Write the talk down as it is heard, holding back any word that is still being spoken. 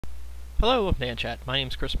Hello, welcome to AntChat. My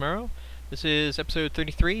name's Chris Morrow. This is episode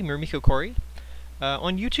 33, Myrmecochory.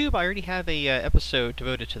 On YouTube, I already have a episode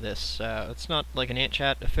devoted to this. It's not like an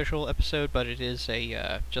AntChat official episode, but it is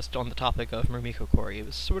a just on the topic of Myrmecochory. It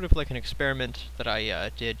was sort of like an experiment that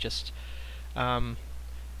I did just... well,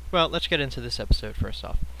 let's get into this episode first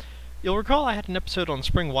off. You'll recall I had an episode on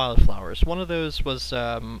spring wildflowers. One of those was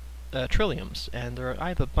Trilliums, and I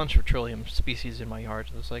have a bunch of Trillium species in my yard.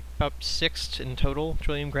 There's like about 6 in total,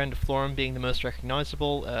 Trillium grandiflorum being the most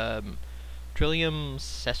recognizable. Trillium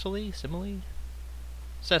sessile, I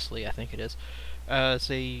think it is. It's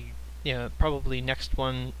a, probably next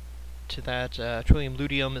one to that. Trillium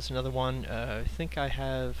luteum is another one. I think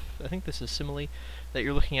this is simile that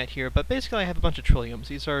you're looking at here, but basically I have a bunch of Trilliums.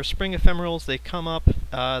 These are spring ephemerals. They come up,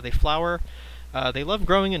 they flower. They love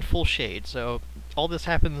growing in full shade, so all this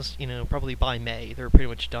happens, probably by May. They're pretty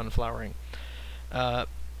much done flowering.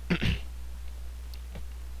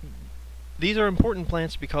 These are important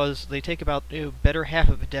plants because they take about better half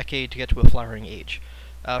of a decade to get to a flowering age.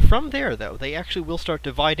 From there, though, they actually will start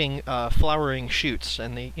dividing flowering shoots,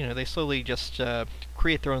 and they slowly just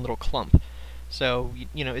create their own little clump. So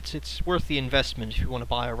it's worth the investment if you want to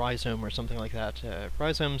buy a rhizome or something like that.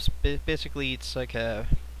 Rhizomes, basically, it's like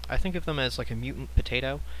I think of them as like a mutant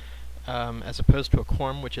potato, as opposed to a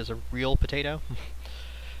corm, which is a real potato.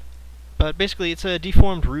 But basically, it's a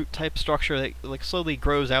deformed root type structure that like slowly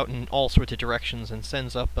grows out in all sorts of directions and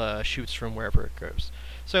sends up shoots from wherever it grows.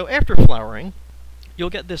 So after flowering, you'll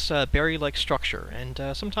get this berry-like structure,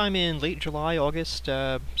 and sometime in late July, August,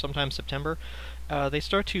 sometimes September, they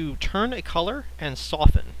start to turn a color and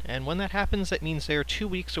soften. And when that happens, that means they're 2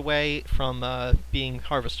 weeks away from being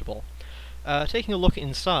harvestable. Taking a look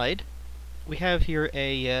inside, we have here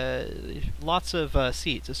lots of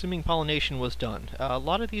seeds, assuming pollination was done. A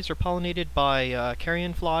lot of these are pollinated by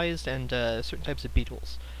carrion flies and certain types of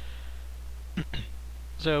beetles.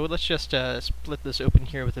 So let's just split this open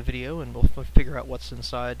here with a video, and we'll figure out what's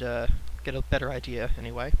inside, get a better idea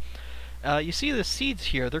anyway. You see the seeds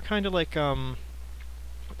here, they're kind of like,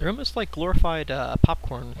 they're almost like glorified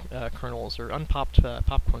popcorn kernels, or unpopped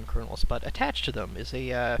popcorn kernels, but attached to them is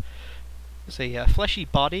a fleshy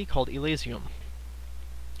body called Elaiosome.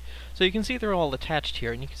 So you can see they're all attached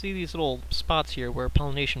here, and you can see these little spots here where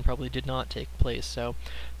pollination probably did not take place. So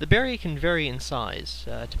the berry can vary in size,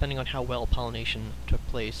 depending on how well pollination took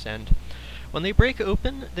place, and when they break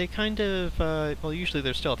open, they kind of, well, usually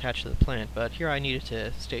they're still attached to the plant, but here I needed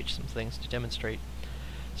to stage some things to demonstrate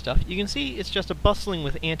stuff. You can see it's just a bustling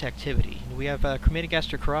with ant activity. We have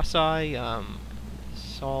Chromatogaster caraci,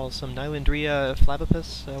 saw some Nylandria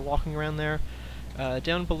flavipus walking around there.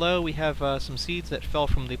 Down below we have some seeds that fell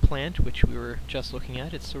from the plant, which we were just looking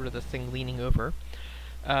at. It's sort of the thing leaning over.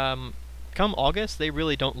 Come August, they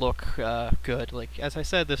really don't look good. Like, as I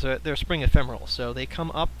said, they're spring ephemeral, so they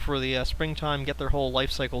come up for the springtime, get their whole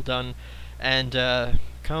life cycle done, and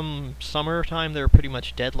come summertime they're pretty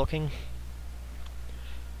much dead looking.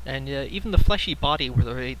 And even the fleshy body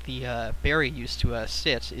where the berry used to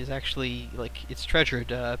sit is actually, like, it's treasured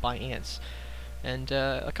by ants. And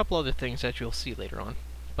a couple other things that you'll see later on.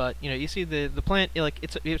 But, you see the plant, like,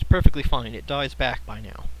 it's perfectly fine. It dies back by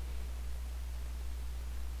now.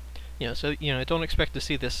 So, don't expect to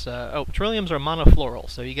see this, Trilliums are mono-floral,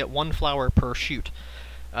 so you get one flower per shoot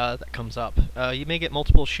that comes up. You may get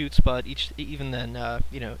multiple shoots, but even then,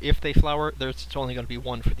 if they flower, it's only going to be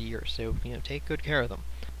one for the year, so, take good care of them.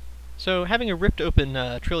 So, having a ripped open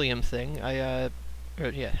Trillium thing,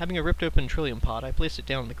 having a ripped open Trillium pod, I placed it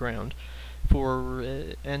down on the ground,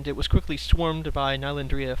 and it was quickly swarmed by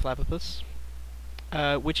Nylandria flavipus,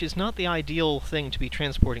 which is not the ideal thing to be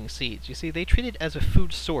transporting seeds. You see, they treat it as a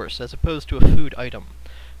food source as opposed to a food item.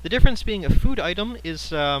 The difference being a food item is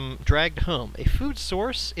dragged home. A food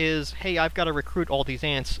source is, hey, I've got to recruit all these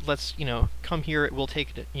ants. Let's, come here. We'll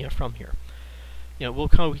take it, from here. We'll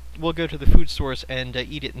go to the food source and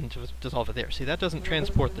eat it and dissolve it there. See, that doesn't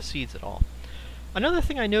transport the seeds at all. Another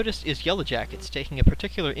thing I noticed is yellow jackets taking a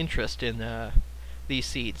particular interest in these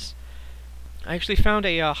seeds. I actually found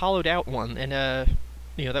a hollowed out one, and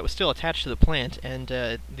that was still attached to the plant, and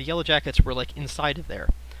the yellow jackets were like inside of there.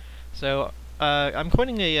 So I'm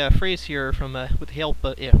coining a phrase here from with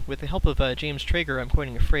the help of James Traeger. I'm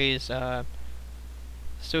coining a phrase,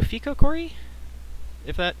 Myrmecochory,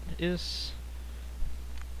 if that is.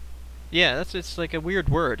 Yeah, it's like a weird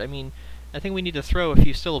word. I mean, I think we need to throw a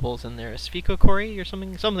few syllables in there. Myrmecochory or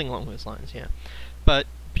something along those lines, yeah. But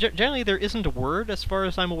generally there isn't a word, as far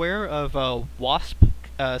as I'm aware, of wasp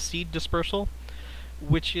seed dispersal,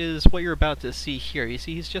 which is what you're about to see here. You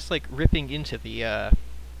see, he's just like ripping into the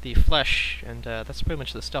flesh, and that's pretty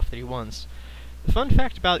much the stuff that he wants. The fun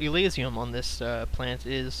fact about Elaiosome on this plant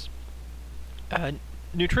is, uh,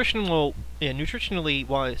 nutritionally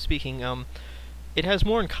speaking, it has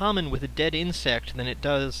more in common with a dead insect than it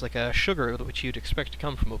does like a sugar, which you'd expect to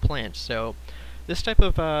come from a plant. So, this type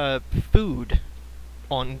of food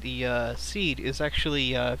on the seed is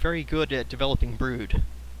actually very good at developing brood.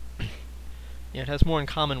 It has more in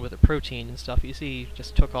common with a protein and stuff. You see, he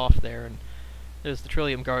just took off there, and there's the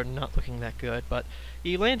Trillium garden not looking that good, but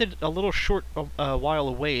he landed a little short while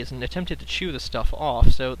a ways and attempted to chew the stuff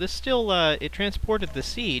off, so this still, it transported the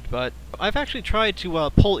seed, but I've actually tried to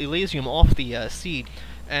pull Elaiosome off the seed,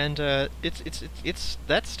 and it's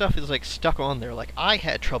that stuff is like stuck on there. Like, I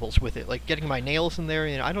had troubles with it, like getting my nails in there,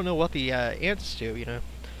 and I don't know what the ants do, you know.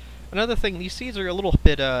 Another thing, these seeds are a little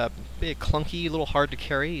bit clunky, a little hard to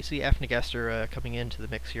carry. You see Aphnagaster coming into the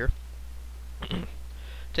mix here,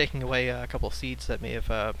 taking away a couple of seeds that may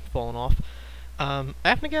have fallen off.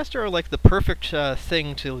 Aphnagaster are like the perfect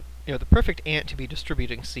thing to, the perfect ant to be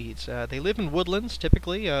distributing seeds. They live in woodlands,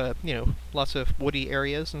 typically, lots of woody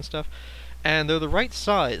areas and stuff, and they're the right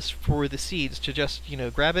size for the seeds to just,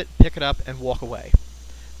 grab it, pick it up, and walk away.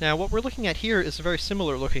 Now, what we're looking at here is a very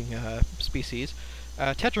similar looking species.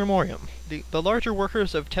 Tetramorium. The larger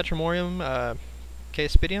workers of Tetramorium,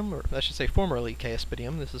 Caespidium, or I should say formerly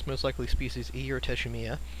Caespidium, this is most likely species E or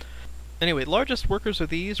Techumia. Anyway, largest workers of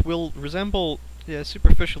these will resemble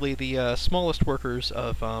superficially the smallest workers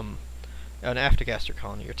of an Aphnagaster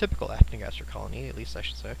colony, or typical Aphnagaster colony, at least I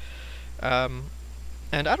should say.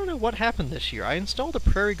 And I don't know what happened this year. I installed a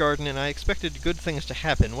prairie garden and I expected good things to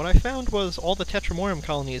happen. What I found was all the Tetramorium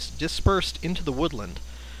colonies dispersed into the woodland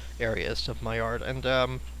areas of my yard, and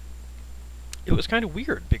it was kind of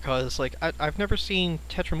weird because, like, I've never seen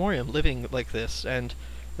Tetramorium living like this, and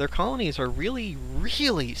their colonies are really,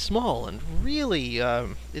 really small, and really,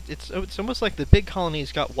 it's almost like the big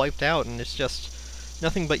colonies got wiped out, and it's just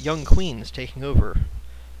nothing but young queens taking over,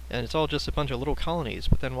 and it's all just a bunch of little colonies.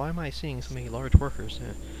 But then why am I seeing so many large workers?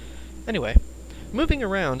 Anyway, moving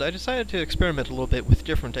around, I decided to experiment a little bit with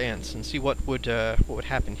different ants and see what would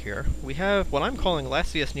happen here. We have what I'm calling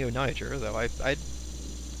Lasius neoniger, though I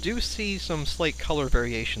do see some slight color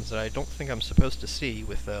variations that I don't think I'm supposed to see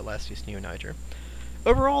with Lasius neoniger.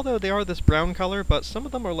 Overall, though, they are this brown color, but some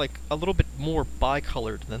of them are like a little bit more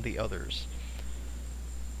bicolored than the others.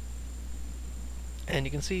 And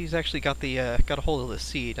you can see he's actually got a hold of the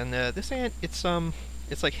seed. And this ant, it's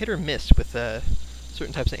like hit or miss with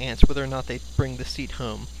certain types of ants, whether or not they bring the seed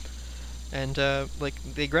home. And like,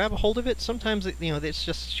 they grab a hold of it. Sometimes it's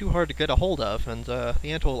just too hard to get a hold of, and the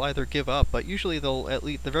ant will either give up, but usually they'll at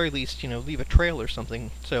the very least leave a trail or something,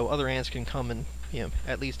 so other ants can come and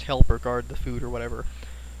at least help or guard the food or whatever.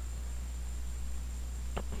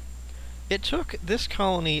 It took this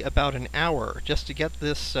colony about an hour just to get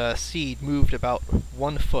this seed moved about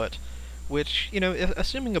 1 foot, which,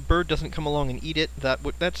 assuming a bird doesn't come along and eat it,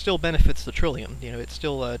 that still benefits the Trillium. It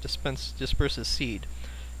still disperses seed.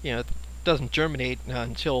 It doesn't germinate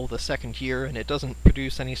until the 2nd year, and it doesn't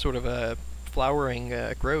produce any sort of a flowering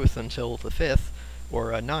growth until the 5th,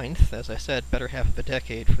 or 9th, as I said, better half of a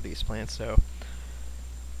decade for these plants, so.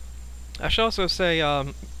 I should also say,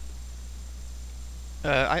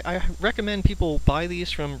 I recommend people buy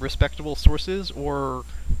these from respectable sources, or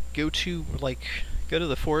go to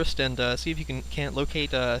the forest and see if you can't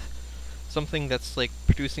locate something that's like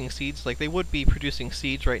producing seeds. Like, they would be producing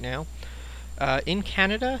seeds right now. In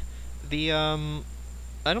Canada, I'm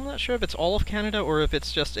not sure if it's all of Canada or if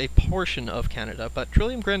it's just a portion of Canada, but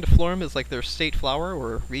Trillium grandiflorum is like their state flower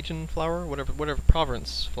or region flower, whatever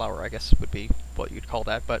province flower, I guess would be what you'd call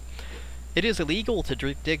that. But it is illegal to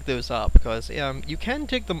dig those up, because you can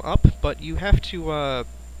dig them up, but you have to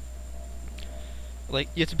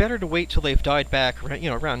it's better to wait till they've died back.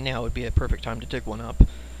 Around now would be a perfect time to dig one up.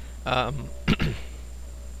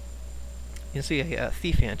 You can see a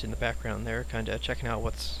thief ant in the background there, kind of checking out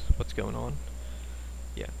what's going on.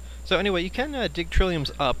 Yeah. So anyway, you can dig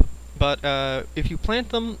Trilliums up, but if you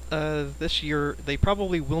plant them this year, they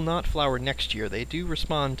probably will not flower next year. They do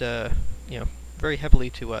respond, very heavily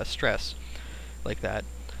to stress like that.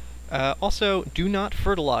 Also, do not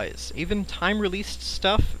fertilize. Even time-released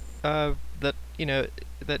stuff that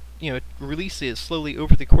releases slowly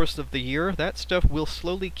over the course of the year, that stuff will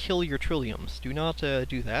slowly kill your Trilliums. Do not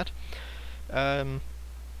do that.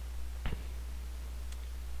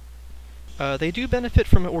 They do benefit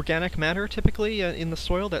from organic matter, typically, in the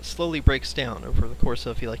soil that slowly breaks down over the course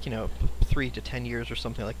of, 3 to 10 years or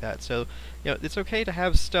something like that. So, it's okay to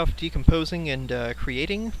have stuff decomposing and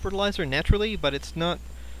creating fertilizer naturally, but it's not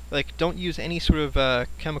like, don't use any sort of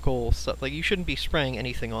chemical stuff. Like, you shouldn't be spraying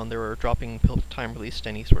anything on there or dropping time-released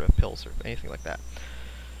any sort of pills or anything like that.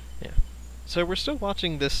 Yeah. So we're still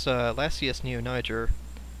watching this Lasius neoniger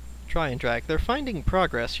try and drag. They're finding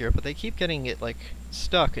progress here, but they keep getting it, like,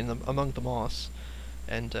 stuck among the moss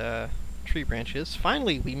and tree branches.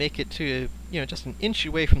 Finally, we make it to, just an inch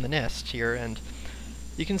away from the nest here, and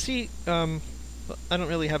you can see, I don't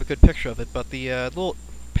really have a good picture of it, but the little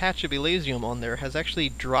patch of Elaiosome on there has actually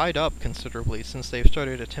dried up considerably since they've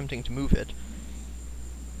started attempting to move it.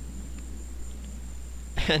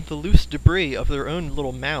 And the loose debris of their own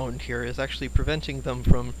little mound here is actually preventing them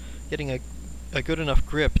from getting a good enough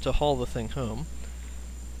grip to haul the thing home.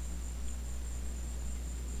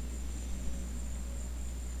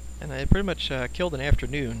 And I pretty much killed an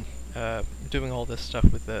afternoon doing all this stuff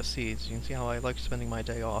with seeds. You can see how I like spending my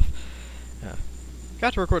day off.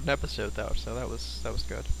 Got to record an episode though, so that was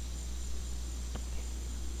good.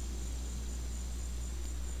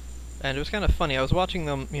 And it was kind of funny. I was watching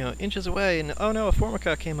them, inches away, and oh no, a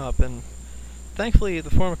formica came up, and thankfully the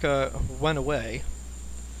formica went away.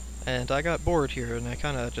 And I got bored here, and I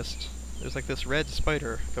kind of just... There's like this red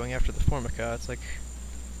spider going after the formica. It's like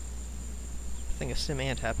a thing of sim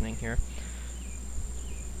ant happening here.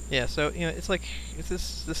 Yeah, so, it's like... the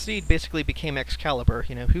seed basically became Excalibur,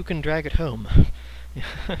 who can drag it home?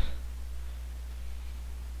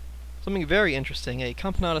 Something very interesting, a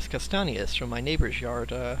Camponotus castaneus from my neighbor's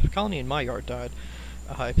yard. A colony in my yard died,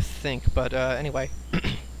 I think, but anyway.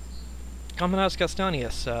 Camponotus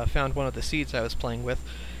castaneus found one of the seeds I was playing with,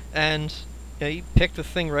 and he picked the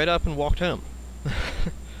thing right up and walked home.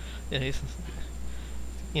 He's,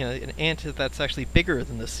 an ant that's actually bigger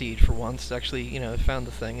than the seed for once actually, found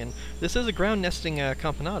the thing. And this is a ground nesting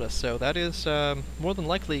Camponotus, so that is more than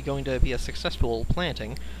likely going to be a successful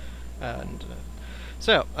planting. And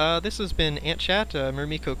so, this has been Ant Chat,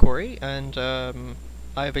 Myrmecochory, and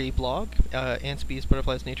I have a blog,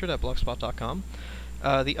 antsbeesbutterfliesnature.blogspot.com.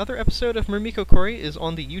 The other episode of Myrmecochory is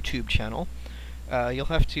on the YouTube channel. You'll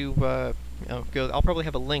have to go. I'll probably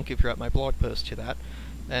have a link if you're at my blog post to that.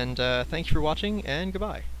 And thanks for watching, and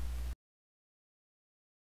goodbye.